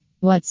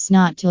What's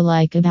not to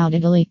like about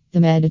Italy? The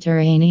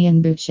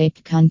Mediterranean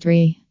boot-shaped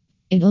country.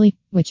 Italy,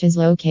 which is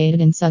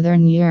located in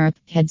southern Europe,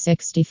 had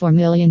 64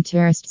 million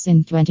tourists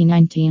in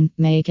 2019,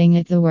 making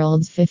it the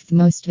world's fifth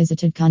most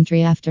visited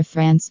country after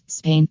France,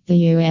 Spain, the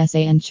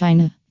USA, and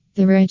China.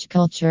 The rich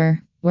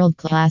culture,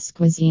 world-class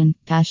cuisine,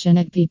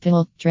 passionate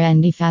people,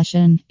 trendy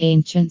fashion,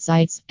 ancient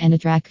sites, and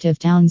attractive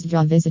towns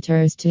draw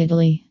visitors to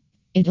Italy.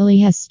 Italy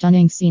has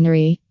stunning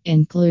scenery,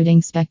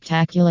 including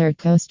spectacular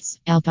coasts,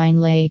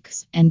 alpine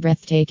lakes, and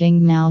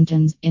breathtaking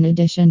mountains, in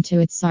addition to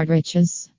its art riches.